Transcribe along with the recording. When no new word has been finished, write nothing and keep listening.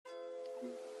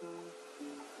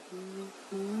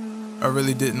I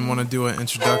really didn't want to do an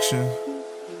introduction.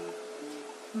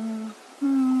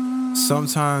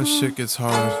 Sometimes shit gets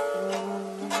hard,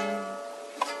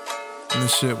 and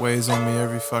this shit weighs on me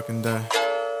every fucking day.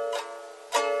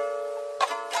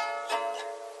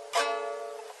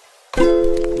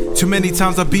 Too many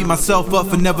times I beat myself up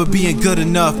for never being good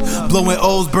enough. Blowing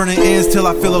O's, burning ends till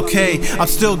I feel okay. I'm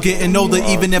still getting older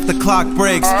even if the clock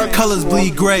breaks. Colors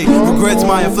bleed gray, regrets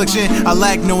my affliction. I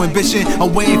lack no ambition,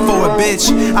 I'm waiting for a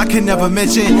bitch I can never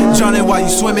mention. Drowning while you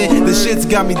swimming, the shit's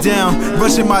got me down.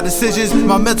 Rushing my decisions,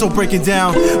 my mental breaking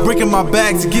down. Breaking my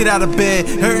back to get out of bed.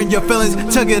 Hurting your feelings,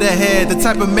 tug it ahead. The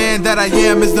type of man that I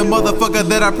am is the motherfucker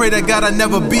that I pray to God I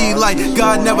never be like.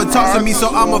 God never talks to me, so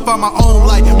I'ma find my own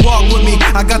light. Walk with me,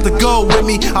 I got the go with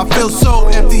me. I feel so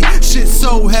empty, shit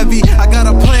so heavy. I got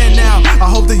a plan now, I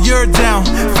hope that you're down.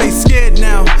 Face scared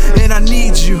now, and I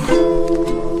need you.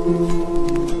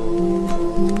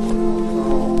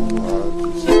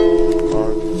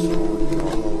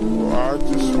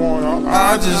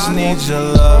 I just need your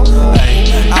love,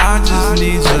 ay. I just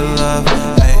need your love,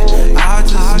 ay. I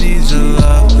just need your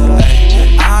love,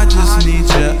 ay. I just need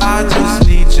you, I just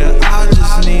need you, I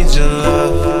just need your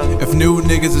love. If new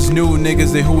niggas is new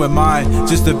niggas, then who am I?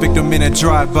 Just a victim in a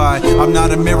drive-by. I'm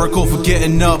not a miracle for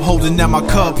getting up, holding out my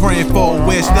cup, praying for a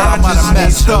wish that I might have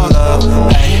messed up.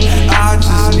 I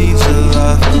just need your love.